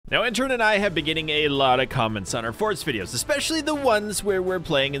Now, Intern and I have been getting a lot of comments on our forts videos, especially the ones where we're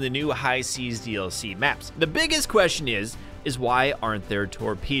playing in the new High Seas DLC maps. The biggest question is why aren't there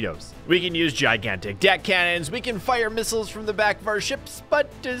torpedoes? We can use gigantic deck cannons, we can fire missiles from the back of our ships, but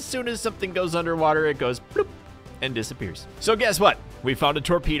as soon as something goes underwater, it goes bloop and disappears. So guess what? We found a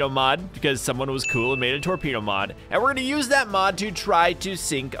torpedo mod because someone was cool and made a torpedo mod, and we're gonna use that mod to try to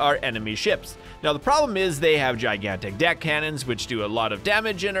sink our enemy ships. Now the problem is they have gigantic deck cannons which do a lot of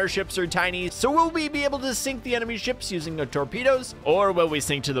damage and our ships are tiny, so will we be able to sink the enemy ships using the torpedoes, or will we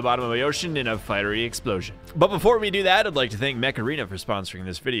sink to the bottom of the ocean in a fiery explosion? But before we do that, I'd like to thank Mech Arena for sponsoring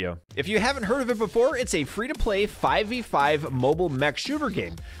this video. If you haven't heard of it before, it's a free-to-play 5v5 mobile mech shooter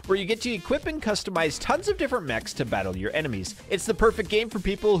game where you get to equip and customize tons of different mechs to battle your enemies. It's the perfect game for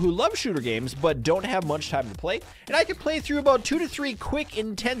people who love shooter games but don't have much time to play, and I can play through about 2 to 3 quick,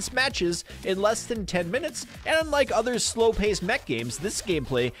 intense matches in less than 10 minutes, and unlike other slow-paced mech games, this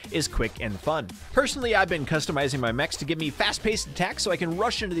gameplay is quick and fun. Personally, I've been customizing my mechs to give me fast-paced attacks so I can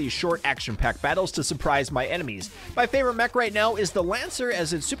rush into these short action-packed battles to surprise my enemies. My favorite mech right now is the Lancer,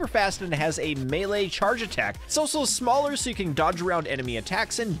 as it's super fast and has a melee charge attack. It's also smaller so you can dodge around enemy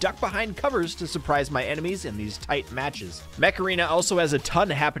attacks and duck behind covers to surprise my enemies in these tight matches. Mech Arena also has a ton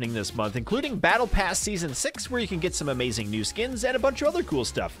happening this month, including Battle Pass Season 6, where you can get some amazing new skins and a bunch of other cool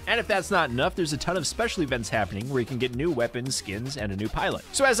stuff. And if that's not enough, there's a ton of special events happening where you can get new weapons, skins, and a new pilot.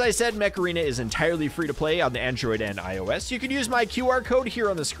 So as I said, Mech Arena is entirely free to play on the Android and iOS. You can use my QR code here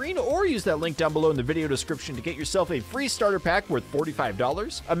on the screen or use that link down below in the video description to get yourself a free starter pack worth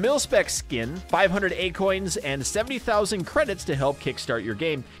 $45, a mil-spec skin, 500 A-coins, and 70,000 credits to help kickstart your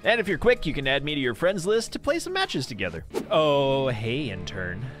game. And if you're quick, you can add me to your friends list to play some matches together. Oh, hey,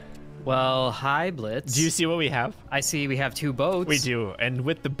 Intern. Well, hi, Blitz. Do you see what we have? I see we have 2 boats. We do, and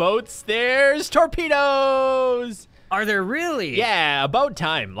with the boats, there's torpedoes! Are there really? Yeah, about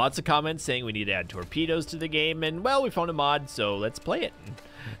time. Lots of comments saying we need to add torpedoes to the game, and well, we found a mod, so let's play it.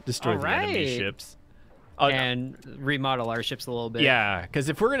 Destroy the enemy ships. And remodel our ships a little bit. Yeah, because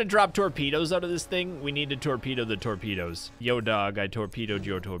if we're gonna drop torpedoes out of this thing, we need to torpedo the torpedoes. Yo, dog, I torpedoed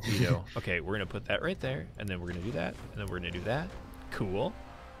your torpedo. Okay, we're gonna put that right there, and then we're gonna do that, and then we're gonna do that. Cool.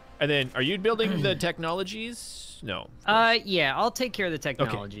 And then, are you building the technologies? No. Yeah, I'll take care of the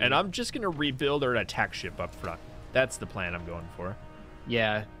technology. Okay, and I'm just gonna rebuild our attack ship up front. That's the plan I'm going for.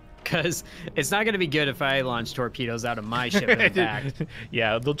 Yeah, because it's not gonna be good if I launch torpedoes out of my ship in the back.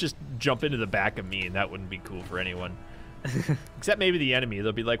 Yeah, they'll just jump into the back of me, and that wouldn't be cool for anyone. Except maybe the enemy.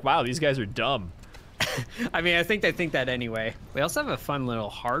 They'll be like, wow, these guys are dumb. I mean, I think they think that anyway. We also have a fun little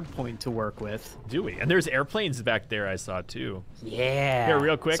hard point to work with. Do we? And there's airplanes back there I saw too. Yeah. Here,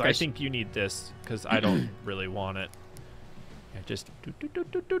 real quick, so I think you need this because I don't really want it. Yeah, just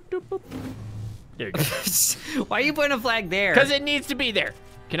there you go. Why are you putting a flag there? Because it needs to be there.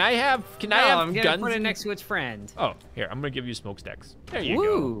 Can I have I'm gonna guns? put it next to its friend. Oh, here, I'm gonna give you smokestacks. There you go.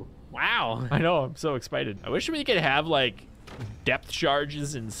 Go. Wow. I know, I'm so excited. I wish we could have like depth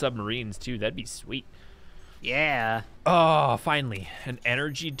charges in submarines too. That'd be sweet. Yeah. Oh, finally, an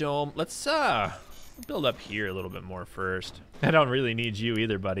energy dome. Let's build up here a little bit more first. I don't really need you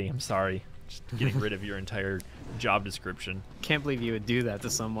either, buddy. I'm sorry. Just getting rid of your entire job description. Can't believe you would do that to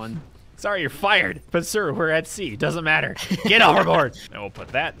someone. Sorry, you're fired. But sir, we're at sea. Doesn't matter. Get overboard. And we'll put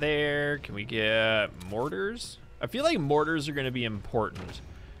that there. Can we get mortars? I feel like mortars are going to be important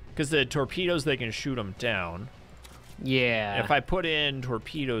because the torpedoes, they can shoot them down. Yeah. If I put in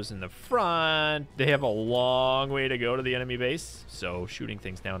torpedoes in the front, they have a long way to go to the enemy base, so shooting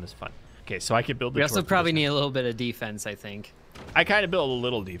things down is fun. Okay, so I could build the We also probably need a little bit of defense, I think. I kind of built a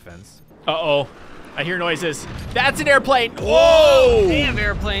little defense. Uh-oh. I hear noises. That's an airplane. Whoa! Damn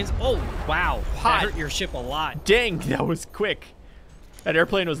airplanes. Oh, wow. Hot. That hurt your ship a lot. Dang, that was quick. That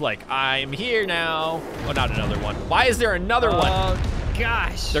airplane was like, I'm here now. Oh, not another one. Why is there another one? Oh,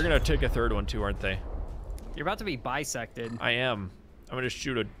 gosh. They're going to take a third one too, aren't they? You're about to be bisected. I am. I'm going to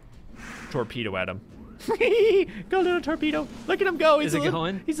shoot a torpedo at him. Go, little torpedo. Look at him go. Is it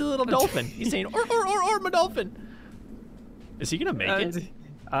going? He's a little dolphin. He's saying, or, my dolphin. Is he going to make it?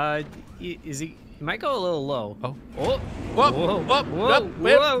 Is he? He might go a little low. Oh. Whoa. Whoa. Whoa. Whoa.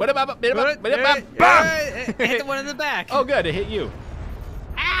 Whoa. Bam! Hit the one in the back. Oh, good. It hit you.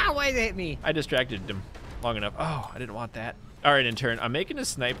 Ow, why did it hit me? I distracted him long enough. Oh, I didn't want that. All right, intern. I'm making a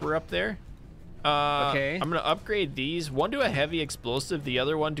sniper up there. Okay. I'm gonna upgrade these. One to a heavy explosive, the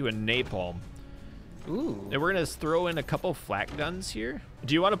other one to a napalm. Ooh. And we're gonna throw in a couple flak guns here.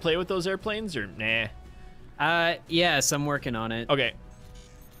 Do you want to play with those airplanes or nah? Yes, I'm working on it. Okay.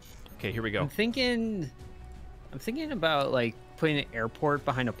 Okay, here we go. I'm thinking about like putting an airport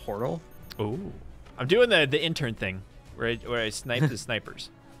behind a portal. Ooh. I'm doing the intern thing where I snipe the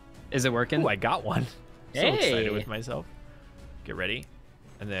snipers. Is it working? Oh, I got one. So Hey. excited with myself. Get ready.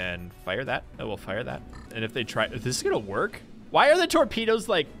 And then fire that. Oh, we'll fire that. And if they try, is this gonna work? Why are the torpedoes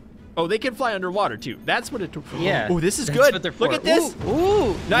like, oh, they can fly underwater too. That's what it, Yeah. Oh, this is That's good. what they're Look for. at this.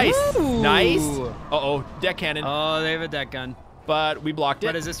 Ooh. Nice. Ooh. Nice. Uh-oh, deck cannon. Oh, they have a deck gun. But we blocked it.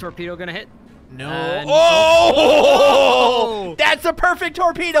 But is this torpedo gonna hit? No. Oh! Oh! That's a perfect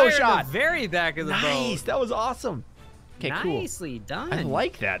torpedo Fire in shot. the very back of the boat. Nice. That was awesome. Okay, cool. Nicely done. I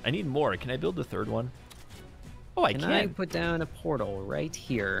like that. I need more. Can I build the third one? Oh, I Can can. I put down a portal right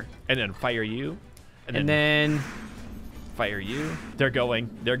here? And then fire you. And then fire you. They're going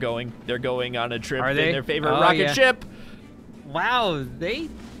on a trip Are in they? their favorite Oh, rocket yeah. ship. wow, they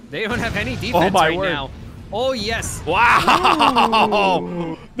don't have any defense my right word. now. Oh yes.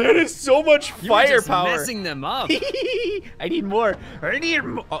 Wow! That is so much You were just firepower. messing them up. I need more. I need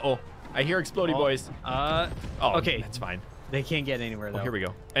more. Uh-oh. I hear exploding boys. Oh, okay. That's fine. They can't get anywhere though. Oh, here we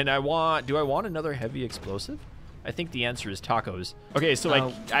go. And do I want another heavy explosive? I think the answer is tacos. Okay,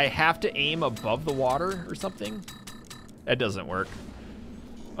 so I have to aim above the water or something? That doesn't work.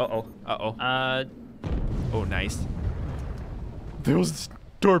 Uh-oh. Uh-oh. Oh, nice. Those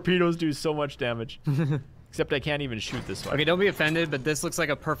torpedoes do so much damage. Except I can't even shoot this one. Okay, don't be offended, but this looks like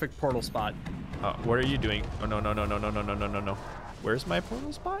a perfect portal spot. What are you doing? Oh, no. Where's my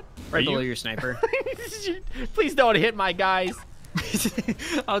portal spot? Right below your sniper. Please don't hit my guys.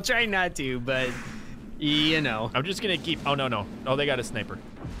 I'll try not to, but you know. I'm just gonna keep. Oh, no. Oh, they got a sniper.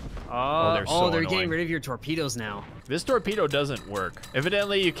 They're annoying. getting rid of your torpedoes now. This torpedo doesn't work.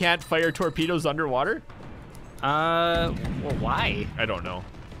 Evidently, you can't fire torpedoes underwater. Well, why? I don't know.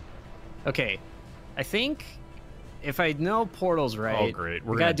 Okay, I think if I know portals right. Oh, great.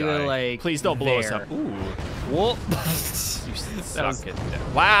 We gotta do it like. Please don't blow us there. up. Ooh. Whoa. You suck at that.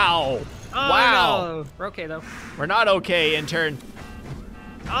 Wow. Oh, Wow. no. We're okay though. We're not okay, intern.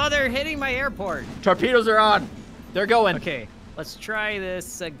 Oh, they're hitting my airport. Torpedoes are on. They're going. Okay, let's try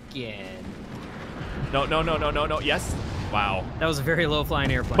this again. No. Yes. Wow. That was a very low flying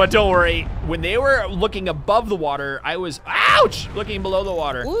airplane. But don't worry. When they were looking above the water, I was, ouch, looking below the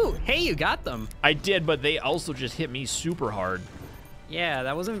water. Ooh, hey, you got them. I did, but they also just hit me super hard. Yeah,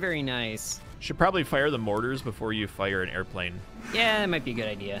 that wasn't very nice. Should probably fire the mortars before you fire an airplane. Yeah, that might be a good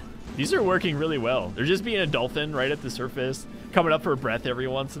idea. These are working really well. They're just being a dolphin right at the surface, coming up for a breath every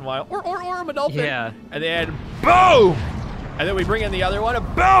once in a while. Or I'm a dolphin. Yeah. And then boom! And then we bring in the other one, and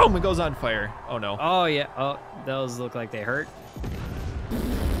boom! It goes on fire. Oh no. Oh yeah. Oh, those look like they hurt.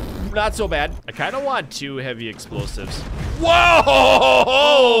 Not so bad. I kind of want 2 heavy explosives. Whoa!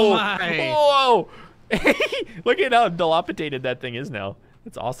 Oh my. Whoa! Look at how dilapidated that thing is now.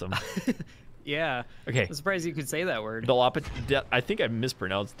 That's awesome. Yeah. Okay. I'm surprised you could say that word. I think I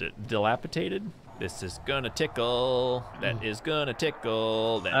mispronounced it. Dilapidated? This is gonna tickle. That is gonna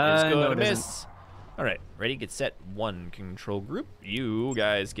tickle. That is gonna no, it miss. isn't. All right, ready, get set. 1 control group. You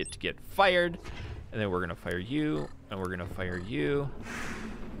guys get to get fired. And then we're gonna fire you, and we're gonna fire you.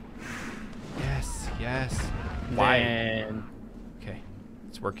 Yes. Why? Then Okay,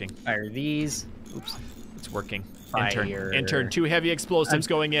 it's working. fire these. Oops. It's working. Fire. Intern, 2 heavy explosives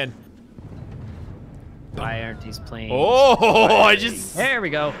going in. Why aren't these planes? Oh, I just. There we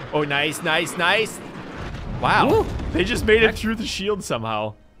go. Oh, nice. Wow, Woo. they just made it through the shield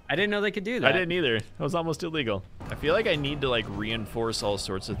somehow. I didn't know they could do that. I didn't either. That was almost illegal. I feel like I need to like reinforce all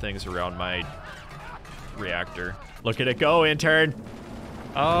sorts of things around my reactor. Look at it go, intern.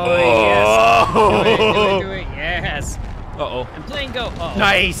 Oh, yes. Do it. Yes. Uh-oh. And plane go. Uh-oh.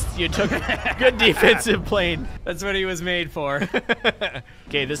 Nice. You took a good defensive plane. That's what he was made for.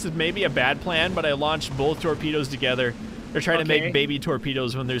 Okay, this is maybe a bad plan, but I launched both torpedoes together. They're trying to make baby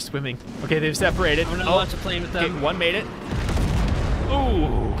torpedoes when they're swimming. Okay, they've separated. I'm gonna launch a plane with them. Okay, 1 made it.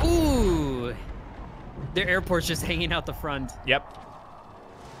 Ooh. Ooh. Their airport's just hanging out the front. Yep.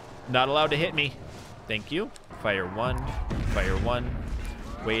 Not allowed to hit me. Thank you. Fire 1. Fire 1.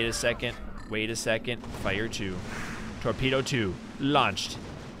 Wait a second. Fire 2. Torpedo 2. Launched.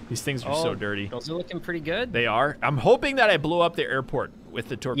 These things are so dirty. Those are looking pretty good. They are. I'm hoping that I blow up the airport with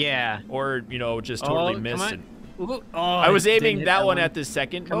the torpedo. Yeah. Or, you know, just totally miss it. Ooh. Oh, I was aiming hit that one at the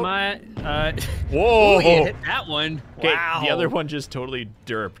second. Come on. Whoa. Ooh, you hit that one. Okay, Wow. the other one just totally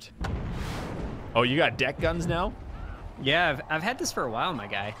derped. Oh, you got deck guns now? Yeah, I've had this for a while, my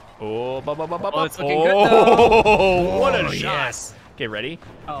guy. Oh, it's looking good, though. Oh, what a Oh, shot. yes. Okay, ready?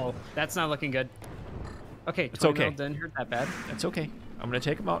 Oh, that's not looking good. Okay, It's okay. Didn't hurt that bad. That's okay. I'm going to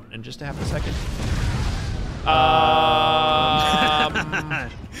take them out in just a half a second.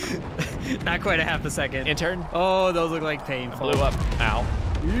 Not quite a half a second. Intern. Oh, those look like painful. Blew up. Ow.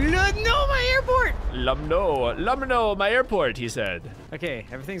 No, my airport! Lumno, my airport, he said. Okay,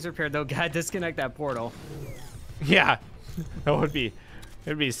 everything's repaired though. God, disconnect that portal. Yeah, it'd be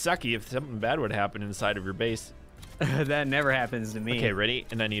sucky if something bad would happen inside of your base. That never happens to me. Okay, ready?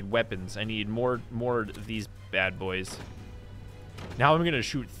 And I need weapons. I need more of these bad boys. Now I'm gonna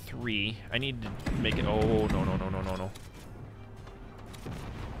shoot 3. I need to make it. Oh no.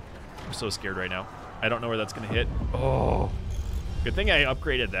 I'm so scared right now. I don't know where that's gonna hit. Oh, good thing I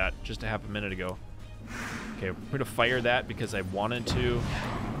upgraded that just a half a minute ago. Okay, I'm gonna fire that because I wanted to.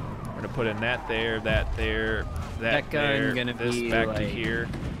 I'm gonna put in that there, that there, that gun there, gonna this be back like, to here.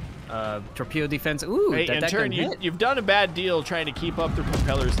 Torpedo defense. Ooh, Hey, in turn, you've done a bad deal trying to keep up the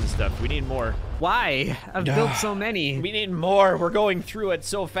propellers and stuff. We need more. Why? I've built so many. We need more. We're going through it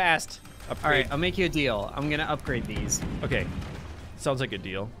so fast. Upgrade. All right, I'll make you a deal. I'm gonna upgrade these. Okay, sounds like a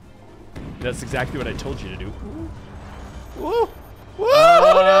deal. That's exactly what I told you to do. Woo! Woo!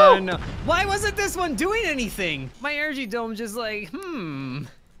 No. Why wasn't this one doing anything? My energy dome just like,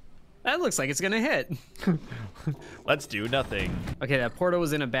 that looks like it's gonna hit. Let's do nothing. Okay, that portal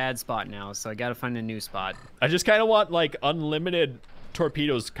was in a bad spot now, so I gotta find a new spot. I just kind of want like unlimited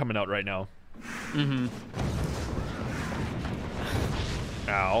torpedoes coming out right now.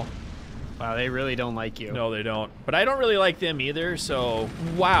 Ow. Wow, they really don't like you. No, they don't. But I don't really like them either, so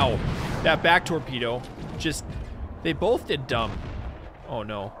wow. That back torpedo, just, they both did dumb. Oh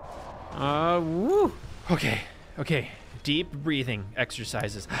no. Woo. Okay. Deep breathing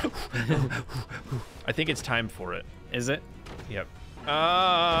exercises. I think it's time for it. Is it? Yep.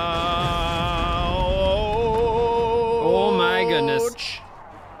 Oh my goodness.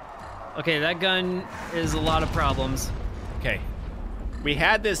 Okay, that gun is a lot of problems. Okay. We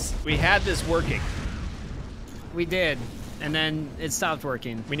had this working. We did, and then it stopped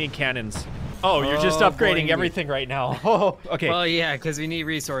working. We need cannons. Oh, you're just upgrading everything right now. Oh, okay. Well, yeah, because we need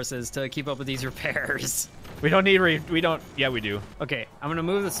resources to keep up with these repairs. We don't need yeah, we do. Okay, I'm gonna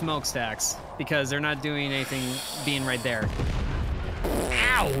move the smokestacks because they're not doing anything being right there.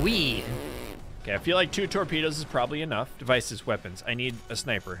 Ow-wee. Okay, I feel like 2 torpedoes is probably enough. Devices, weapons. I need a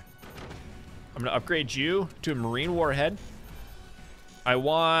sniper. I'm gonna upgrade you to a marine warhead.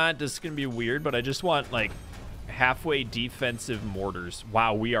 This is gonna be weird, but I just want like halfway defensive mortars.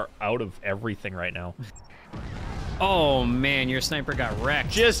 Wow, we are out of everything right now. Oh man, your sniper got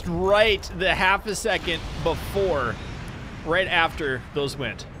wrecked. Just right the half a second before, right after those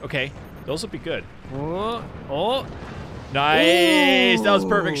went. Okay, those will be good. Oh. Nice, Ooh. that was a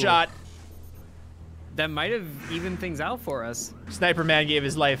perfect shot. That might have evened things out for us. Sniper man gave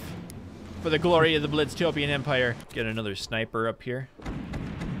his life for the glory of the Blitztopian Empire. Get another sniper up here.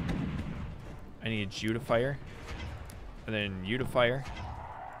 I need you to fire. And then you to fire.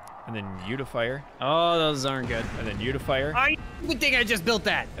 And then you to fire. Oh, those aren't good. And then you to fire. Good thing I just built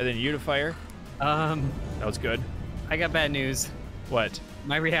that. And then you to fire. That was good. I got bad news. What?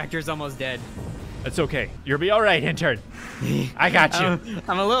 My reactor's almost dead. That's okay. You'll be all right, intern. I got you.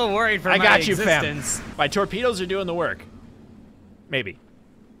 I'm a little worried for my existence. You, fam. My torpedoes are doing the work. Maybe.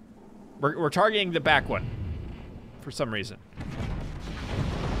 We're targeting the back one for some reason.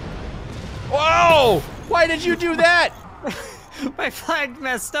 Whoa! Why did you do that? My flag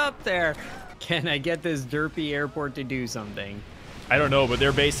messed up there. Can I get this derpy airport to do something? I don't know, but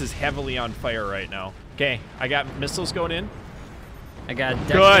their base is heavily on fire right now. Okay, I got missiles going in. I got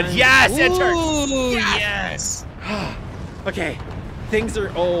good. Yes, enter. Ooh, yes. Okay, things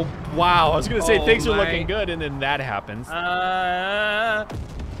are. Oh wow! I was gonna say things are looking good, and then that happens.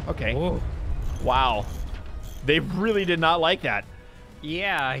 Okay. Whoa. Wow. They really did not like that.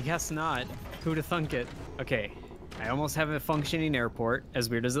 Yeah, I guess not. Who'd have thunk it? Okay. I almost have a functioning airport, as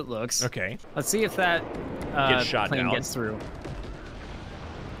weird as it looks. Okay. Let's see if that plane gets through.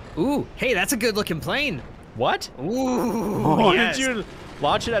 Ooh, hey, that's a good-looking plane. What? Ooh, oh, yes. Did you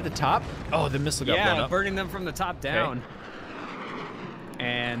launch it at the top? Oh, the missile got blown up. Yeah, burning them from the top down. Okay.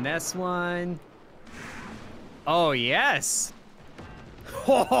 And this one. Oh, yes.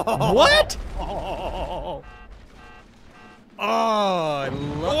 What? Oh,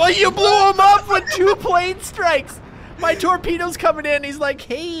 you blew him up with 2 plane strikes. My torpedo's coming in. He's like,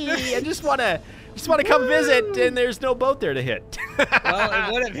 hey, I just wanna come visit, and there's no boat there to hit. Well,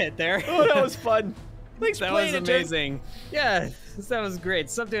 it would have hit there. Oh, that was fun. Thanks for playing. That was amazing. Yeah, that was great.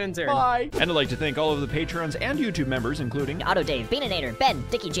 Stop doing turn. Bye. And I'd like to thank all of the patrons and YouTube members, including Otto Dave, Beaninator, Ben,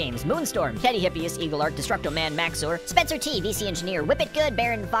 Dickie James, Moonstorm, Teddy Hippias, Eagle Arc, Destructo Man, Maxor, Spencer T, VC Engineer, Whippet Good,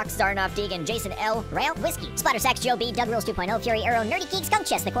 Baron, Fox, Zarnoff, Deegan, Jason L, Rail, Whiskey, Splattersax, Joe B, Doug Rules 2.0, Fury Arrow, Nerdy Geek, Skunk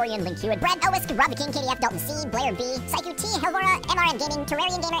Chest, The Corian, Link Hewitt, Brad Owisk, Rob the King, KDF, Dalton C, Blair B, Psycho T, Helvora, MRM Gaming,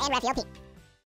 Terrarian Gamer, and Raphael P.